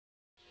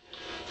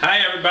Hi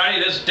everybody,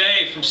 this is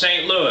Dave from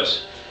St.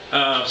 Louis.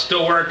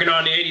 Still working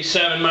on the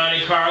 87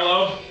 Monte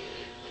Carlo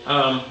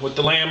with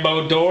the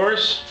Lambo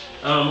doors.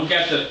 We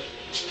got the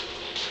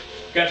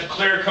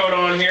clear coat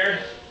on here.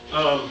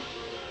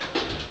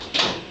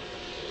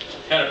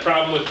 Had a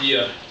problem with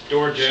the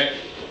door jack.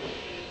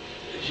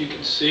 As you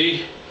can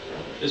see,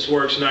 this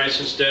works nice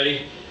and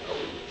steady.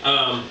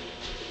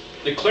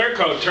 The clear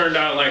coat turned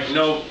out like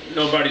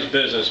nobody's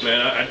business, man.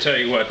 I tell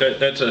you what,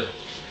 that's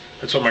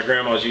what my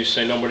grandma's used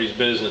to say, nobody's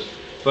business.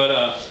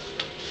 But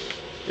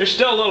there's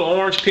still a little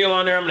orange peel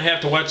on there. I'm gonna have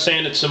to wet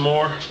sand it some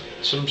more,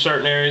 some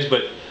certain areas.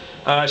 But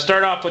I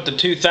started off with the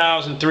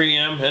 2000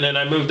 3M, and then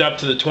I moved up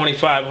to the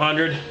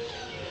 2500.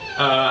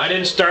 I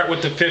didn't start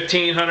with the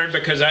 1500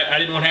 because I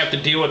didn't want to have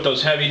to deal with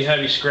those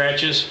heavy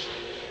scratches.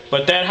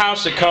 But that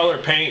House of Color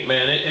paint,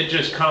 man, it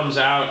just comes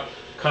out.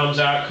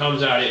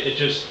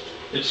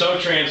 It's so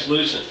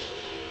translucent.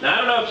 Now I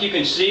don't know if you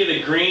can see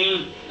the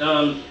green,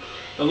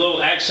 the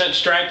little accent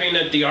striping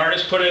that the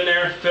artist put in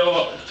there,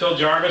 Phil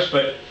Jarvis.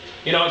 But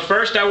you know, at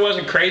first I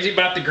wasn't crazy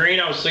about the green.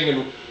 I was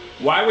thinking,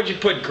 why would you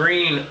put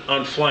green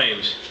on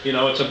flames? You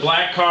know, it's a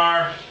black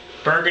car,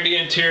 burgundy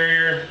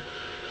interior,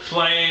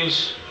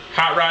 flames,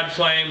 hot rod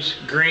flames,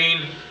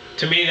 green.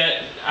 To me,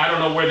 that I don't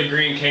know where the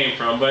green came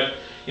from, but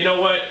you know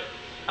what?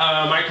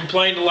 I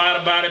complained a lot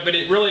about it, but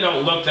it really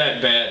don't look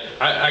that bad.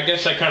 I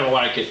guess I kind of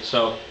like it.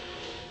 So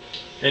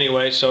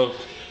anyway, so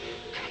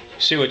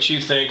see what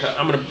you think.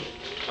 I'm gonna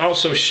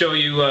also show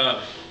you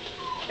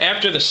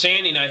after the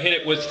sanding, I hit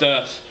it with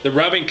the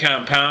rubbing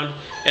compound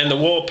and the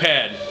wool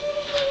pad.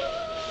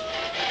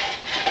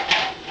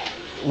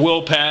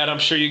 Wool pad, I'm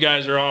sure you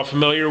guys are all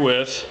familiar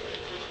with.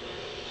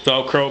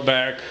 Velcro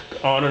back,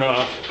 on and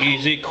off,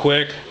 easy,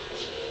 quick,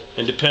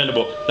 and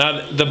dependable.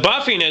 Now the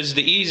buffing is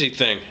the easy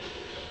thing.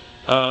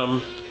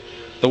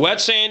 The wet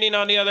sanding,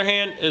 on the other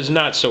hand, is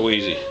not so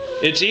easy.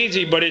 It's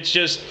easy, but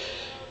it's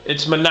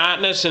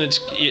monotonous, and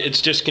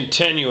it's just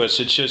continuous.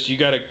 It's just, you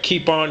got to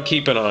keep on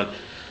keeping on.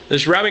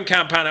 This rubbing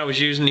compound I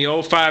was using, the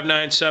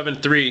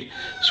 05973,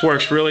 this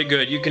works really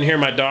good. You can hear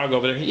my dog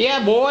over there.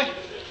 Yeah, boy.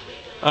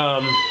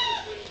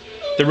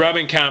 The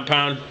rubbing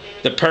compound,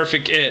 the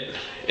perfect it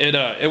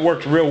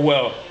worked real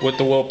well with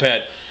the wool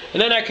pad.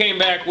 And then I came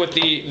back with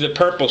the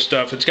purple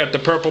stuff. It's got the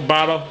purple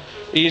bottle,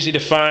 easy to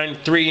find,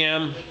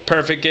 3M,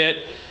 perfect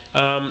it.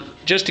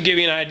 Just to give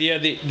you an idea,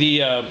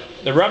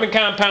 the rubbing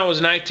compound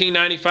was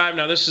 $19.95.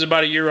 Now this is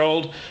about a year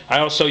old. I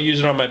also use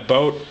it on my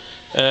boat,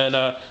 and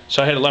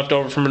so I had it left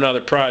over from another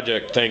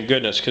project. Thank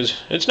goodness,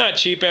 because it's not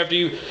cheap. After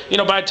you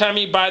know, by the time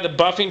you buy the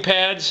buffing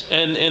pads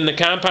and the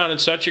compound and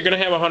such, you're gonna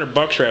have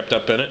 $100 wrapped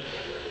up in it.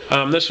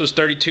 This was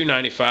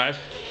 $32.95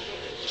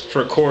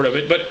 for a quart of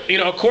it. But you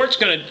know, a quart's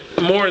gonna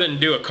more than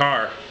do a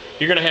car.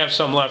 You're gonna have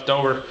some left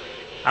over.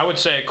 I would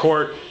say a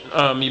quart.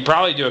 You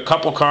probably do a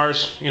couple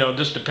cars, you know,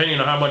 just depending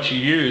on how much you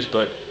use,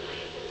 but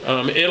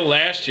it'll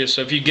last you.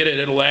 So if you get it,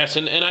 it'll last.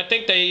 And I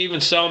think they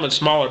even sell them in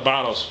smaller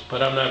bottles,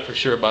 but I'm not for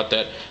sure about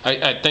that.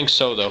 I think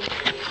so, though.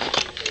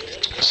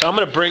 So I'm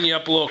going to bring you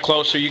up a little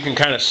closer. You can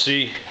kind of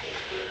see.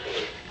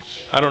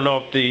 I don't know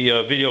if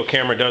the video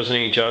camera does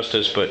any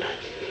justice, but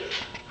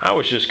I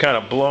was just kind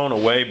of blown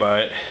away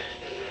by it.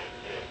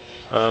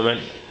 And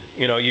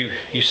you know,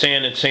 you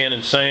sand and sand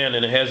and sand,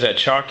 and it has that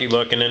chalky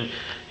look, and then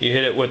you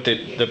hit it with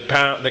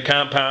the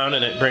compound,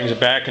 and it brings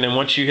it back. And then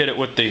once you hit it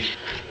with the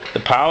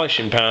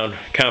polishing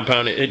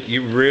compound,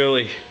 you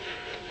really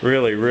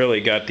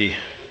got the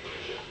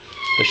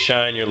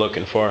shine you're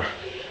looking for.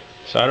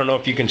 So I don't know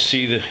if you can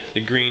see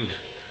the green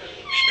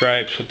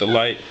stripes with the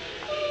light.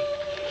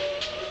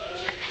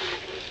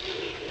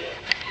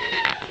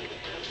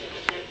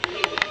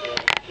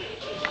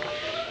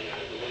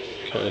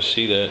 Kind of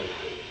see that.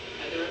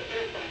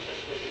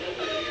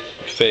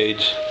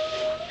 Fades.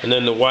 And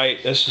then the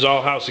white, this is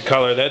all House of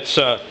Color. That's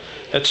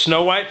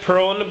Snow White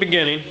Pearl in the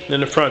beginning,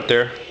 in the front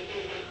there.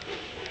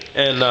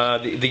 And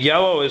the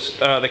yellow is,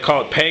 they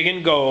call it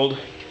Pagan Gold.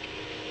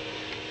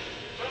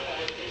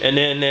 And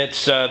then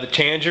it's the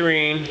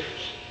tangerine,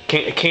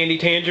 candy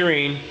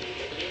tangerine.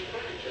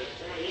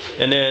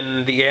 And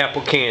then the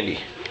apple candy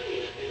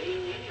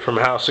from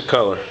House of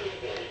Color.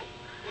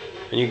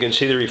 And you can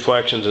see the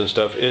reflections and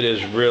stuff. It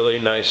is really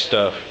nice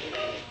stuff.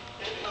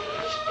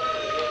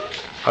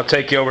 I'll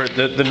take you over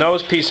the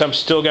nose piece. I'm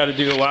still got to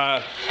do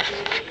not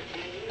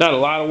a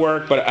lot of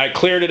work, but I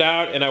cleared it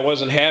out, and I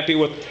wasn't happy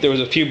with. There was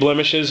a few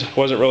blemishes.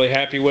 Wasn't really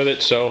happy with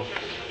it, so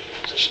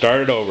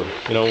started over.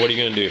 You know, what are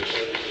you gonna do?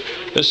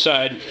 This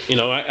side, you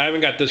know, I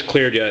haven't got this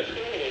cleared yet.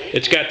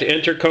 It's got the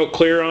intercoat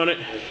clear on it,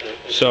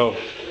 so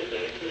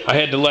I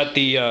had to let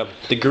the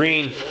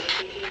green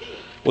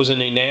was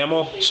an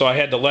enamel, so I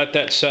had to let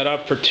that set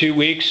up for 2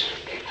 weeks.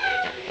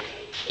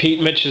 Pete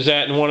mentions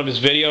that in one of his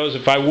videos.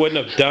 If I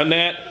wouldn't have done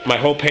that, my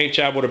whole paint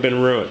job would have been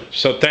ruined.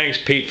 So thanks,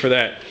 Pete, for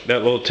that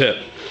little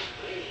tip.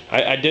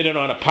 I did it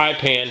on a pie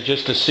pan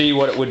just to see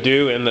what it would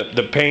do, and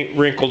the paint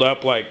wrinkled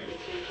up like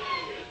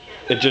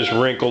it just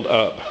wrinkled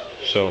up.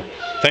 So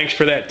thanks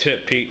for that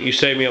tip, Pete. You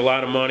saved me a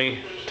lot of money,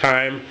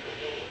 time,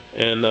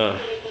 and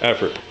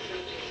effort.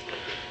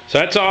 So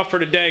that's all for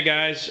today,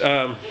 guys.